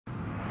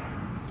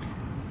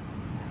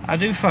I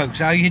do, folks.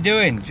 How you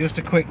doing? Just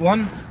a quick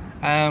one.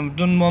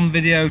 Done one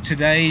video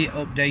today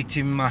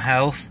updating my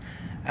health,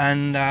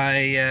 and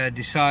I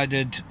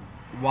decided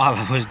while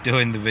I was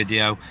doing the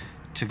video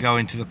to go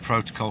into the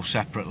protocol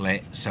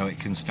separately so it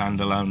can stand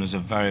alone as a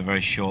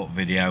very short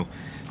video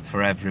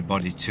for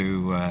everybody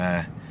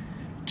to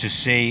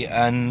see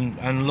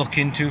and look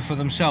into for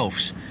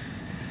themselves.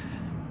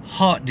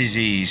 Heart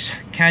disease,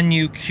 can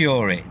you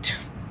cure it?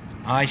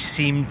 I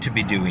seem to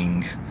be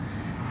doing.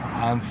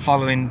 I'm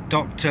following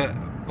Doctor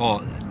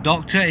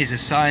is a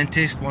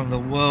scientist, one of the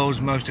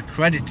world's most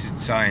accredited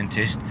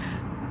scientists,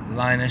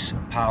 Linus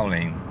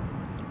Pauling.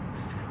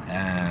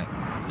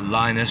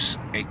 Linus,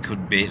 it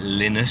could be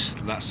Linus,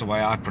 that's the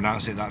way I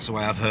pronounce it, that's the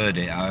way I've heard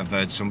it. I've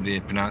heard somebody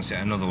pronounce it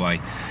another way.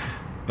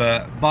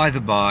 But by the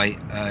by,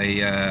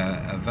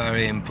 a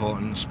very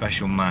important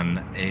special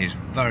man, is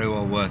very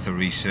well worth a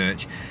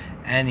research.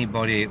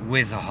 Anybody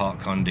with a heart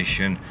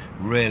condition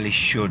really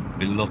should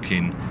be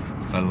looking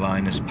for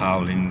Linus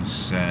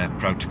Pauling's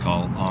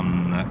protocol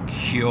on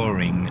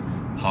curing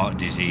heart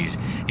disease.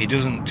 He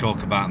doesn't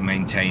talk about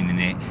maintaining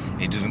it,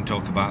 he doesn't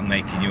talk about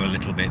making you a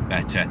little bit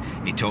better,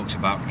 he talks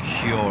about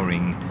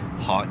curing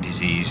heart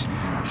disease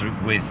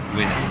with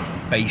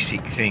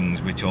basic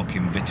things. We're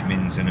talking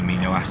vitamins and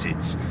amino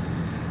acids.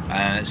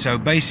 So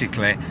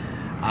basically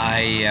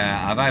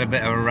I've had a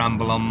bit of a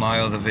ramble on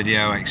my other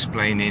video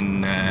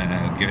explaining,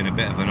 giving a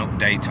bit of an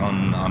update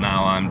on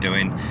how I'm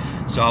doing.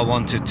 So I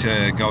wanted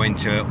to go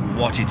into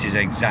what it is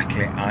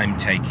exactly I'm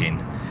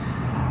taking.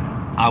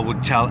 I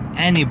would tell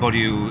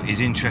anybody who is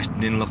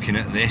interested in looking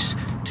at this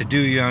to do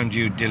your own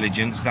due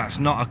diligence. That's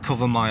not a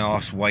cover my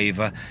arse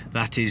waiver,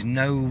 that is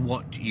know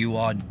what you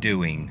are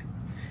doing.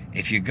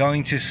 If you're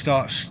going to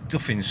start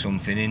stuffing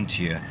something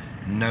into you,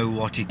 know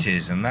what it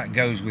is, and that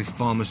goes with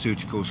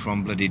pharmaceuticals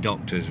from bloody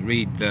doctors.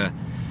 Read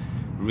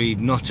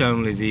not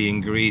only the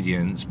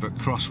ingredients but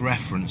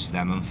cross-reference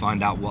them and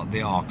find out what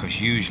they are, because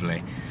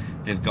usually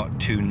they've got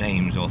 2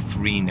 names or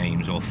 3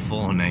 names or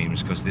 4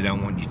 names because they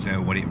don't want you to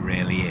know what it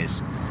really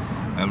is.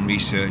 And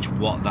research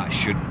what that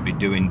should be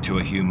doing to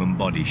a human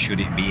body. Should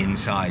it be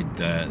inside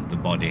the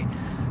body?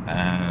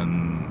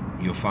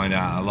 You'll find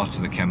out a lot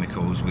of the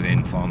chemicals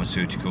within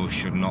pharmaceuticals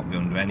should not be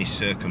under any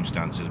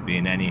circumstances be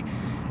in any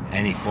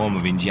form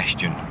of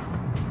ingestion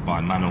by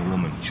man or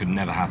woman. Should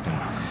never happen.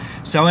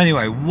 So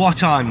anyway,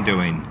 what I'm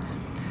doing,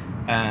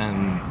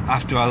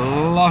 after a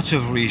lot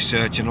of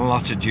research and a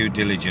lot of due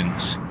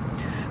diligence,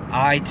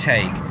 I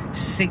take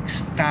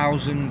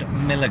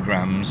 6,000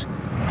 milligrams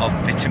of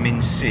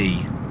vitamin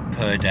C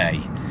per day.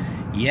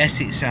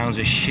 Yes, it sounds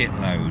a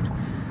shitload.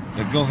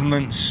 The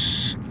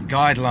government's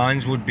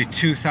guidelines would be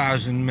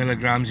 2,000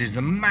 milligrams is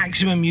the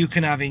maximum you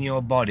can have in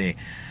your body.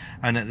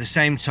 And at the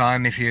same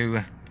time, if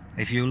you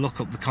look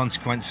up the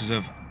consequences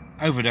of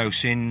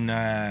overdosing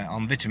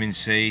on vitamin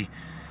C,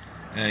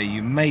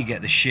 you may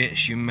get the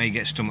shits, you may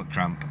get stomach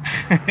cramp.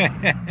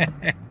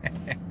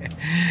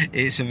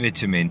 It's a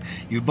vitamin.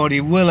 Your body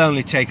will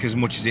only take as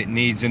much as it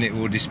needs and it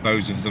will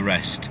dispose of the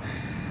rest.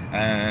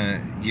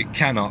 You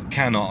cannot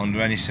under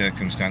any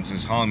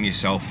circumstances harm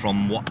yourself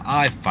from what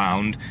I've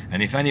found,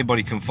 and if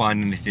anybody can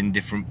find anything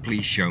different,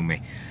 please show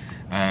me.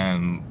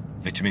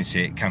 Vitamin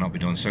C, it cannot be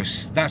done. So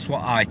that's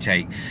what I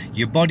take.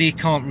 Your body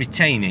can't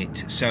retain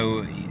it,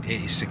 so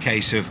it's a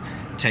case of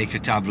take a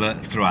tablet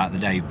throughout the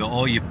day,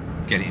 or you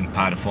get it in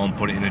powder form,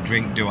 put it in a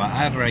drink, do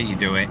however you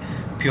do it,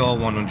 pure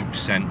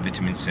 100%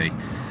 vitamin C.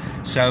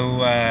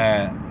 So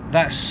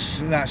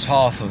that's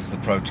half of the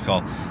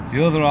protocol.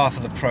 The other half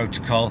of the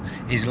protocol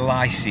is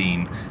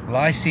lysine.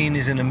 Lysine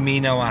is an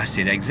amino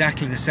acid,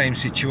 exactly the same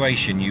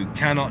situation. You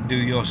cannot do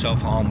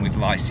yourself harm with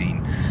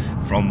lysine,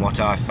 from what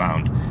I've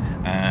found.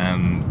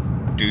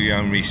 Do your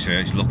own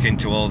research, look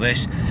into all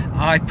this.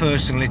 I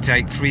personally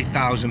take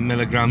 3,000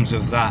 milligrams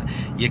of that.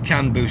 You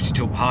can boost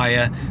it up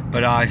higher,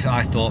 but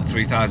I thought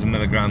 3,000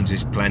 milligrams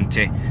is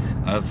plenty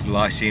of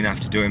lysine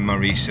after doing my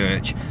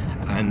research.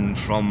 And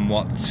from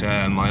what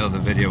my other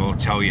video will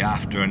tell you,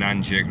 after an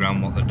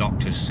angiogram, what the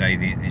doctors say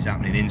is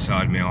happening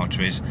inside my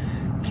arteries,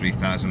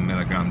 3,000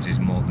 milligrams is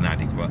more than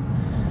adequate.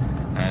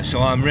 So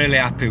I'm really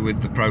happy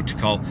with the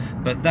protocol,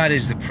 but that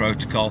is the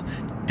protocol,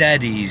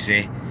 dead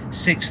easy.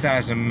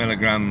 6,000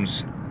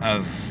 milligrams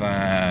of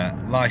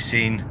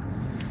lysine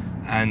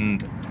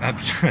and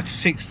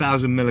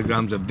 6,000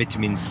 milligrams of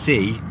vitamin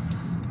C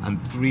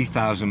and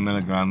 3,000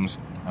 milligrams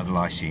of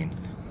lysine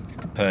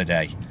per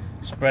day,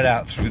 spread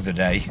out through the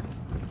day,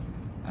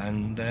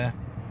 and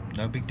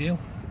no big deal,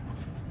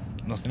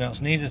 nothing else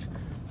needed.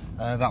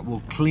 That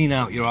will clean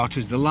out your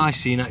arteries. The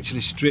lysine actually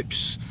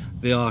strips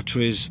the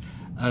arteries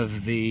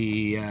of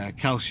the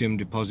calcium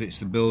deposits,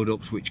 the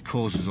build-ups, which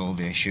causes all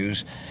the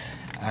issues.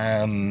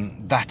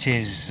 That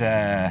is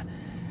a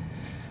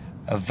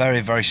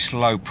very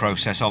slow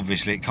process.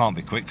 Obviously it can't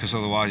be quick, because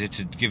otherwise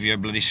it'd give you a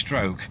bloody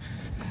stroke.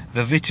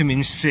 The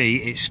vitamin C,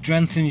 it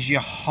strengthens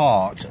your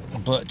heart,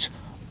 but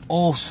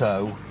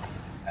also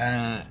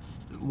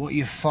what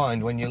you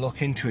find when you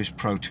look into his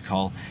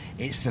protocol,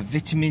 it's the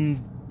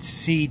vitamin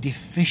C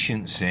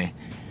deficiency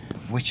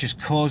which is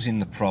causing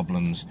the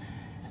problems.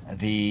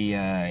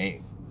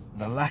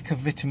 the lack of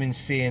vitamin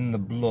C in the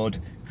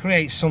blood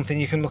creates something.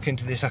 You can look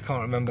into this, I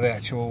can't remember the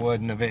actual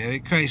wording of it.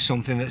 It creates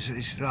something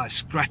it's like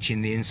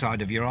scratching the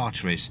inside of your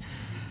arteries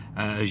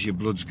as your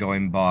blood's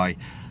going by,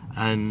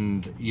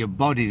 and your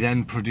body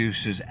then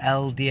produces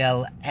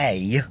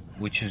LDLA,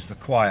 which is the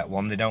quiet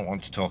one they don't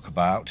want to talk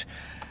about,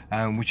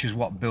 which is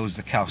what builds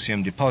the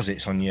calcium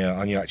deposits on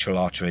your actual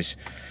arteries.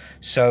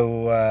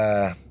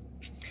 So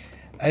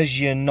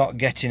as you're not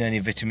getting any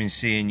vitamin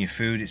C in your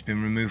food, it's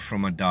been removed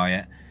from a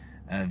diet.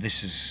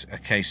 This is a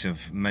case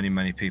of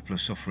many people are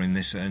suffering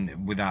this,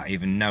 and without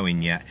even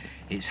knowing yet,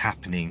 it's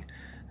happening.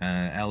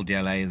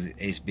 LDLA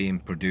is being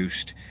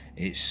produced.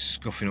 It's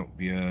scuffing up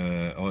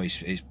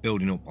it's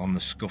building up on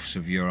the scuffs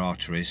of your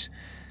arteries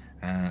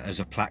as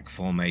a plaque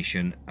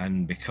formation,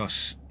 and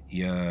because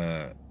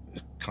you're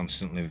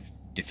constantly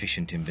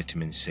deficient in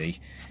vitamin C,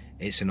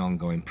 it's an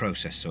ongoing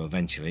process. So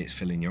eventually it's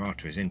filling your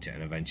arteries, isn't it?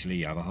 And eventually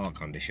you have a heart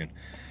condition.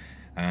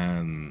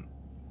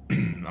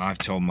 I've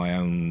told my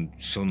own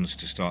sons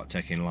to start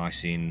taking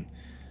lysine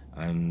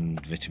and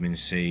vitamin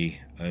C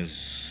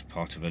as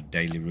part of a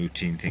daily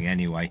routine thing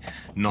anyway,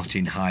 not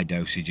in high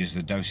dosages.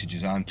 The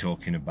dosages I'm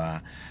talking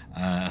about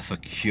are for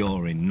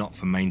curing, not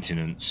for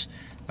maintenance.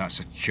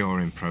 That's a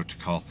curing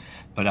protocol,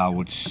 but I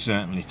would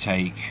certainly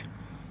take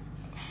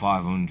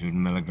 500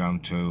 milligram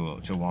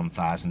to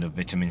 1000 of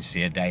vitamin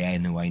C a day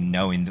anyway,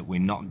 knowing that we're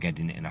not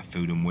getting it in our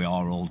food and we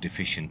are all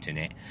deficient in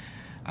it.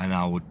 And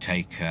I would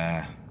take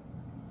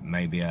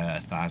maybe a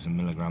 1000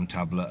 milligram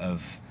tablet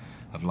of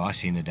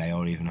lysine a day,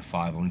 or even a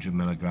 500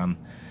 milligram,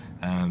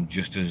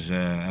 just as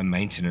a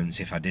maintenance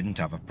if I didn't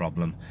have a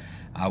problem.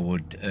 I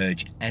would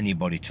urge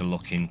anybody to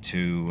look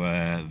into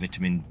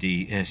vitamin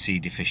C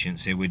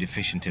deficiency. We're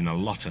deficient in a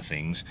lot of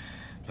things,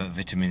 but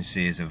vitamin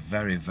C is a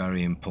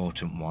very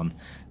important one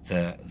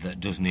that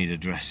does need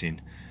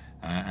addressing,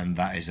 and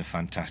that is a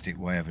fantastic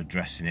way of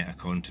addressing it,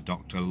 according to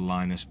Dr.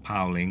 Linus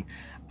Pauling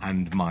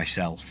and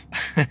myself.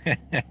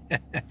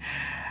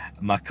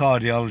 My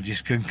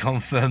cardiologist can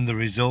confirm the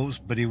results,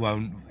 but he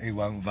won't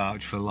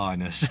vouch for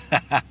Linus.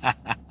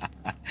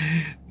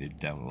 They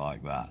don't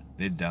like that.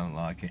 They don't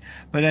like it.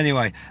 But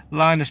anyway,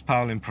 Linus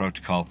Pauling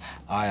protocol.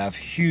 I have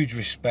huge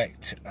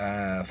respect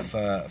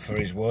for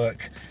his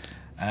work,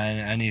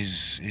 and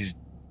he's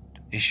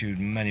issued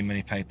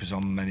many papers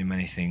on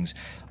many things.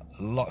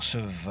 Lots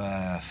of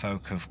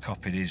folk have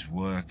copied his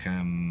work,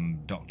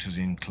 doctors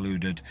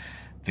included.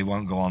 They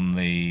won't go on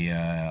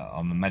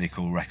the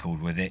medical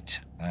record with it,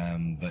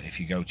 but if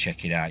you go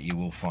check it out, you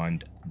will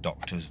find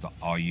doctors that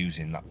are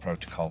using that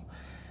protocol.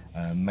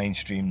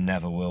 Mainstream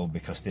never will,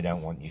 because they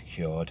don't want you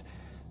cured.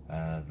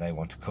 They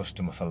want a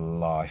customer for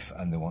life,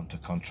 and they want to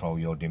control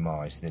your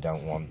demise. They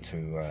don't want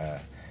to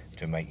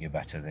make you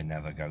better. They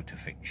never go to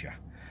fix you.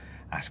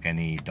 Ask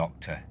any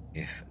doctor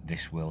if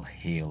this will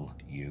heal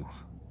you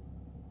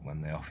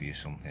when they offer you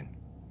something.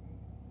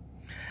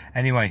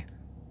 Anyway,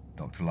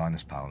 Dr.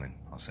 Linus Pauling,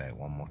 I'll say it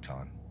one more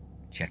time.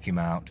 Check him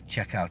out,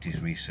 check out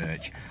his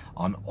research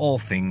on all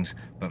things,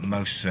 but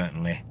most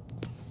certainly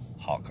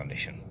heart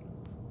condition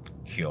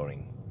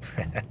curing.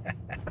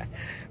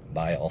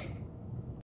 Bye all.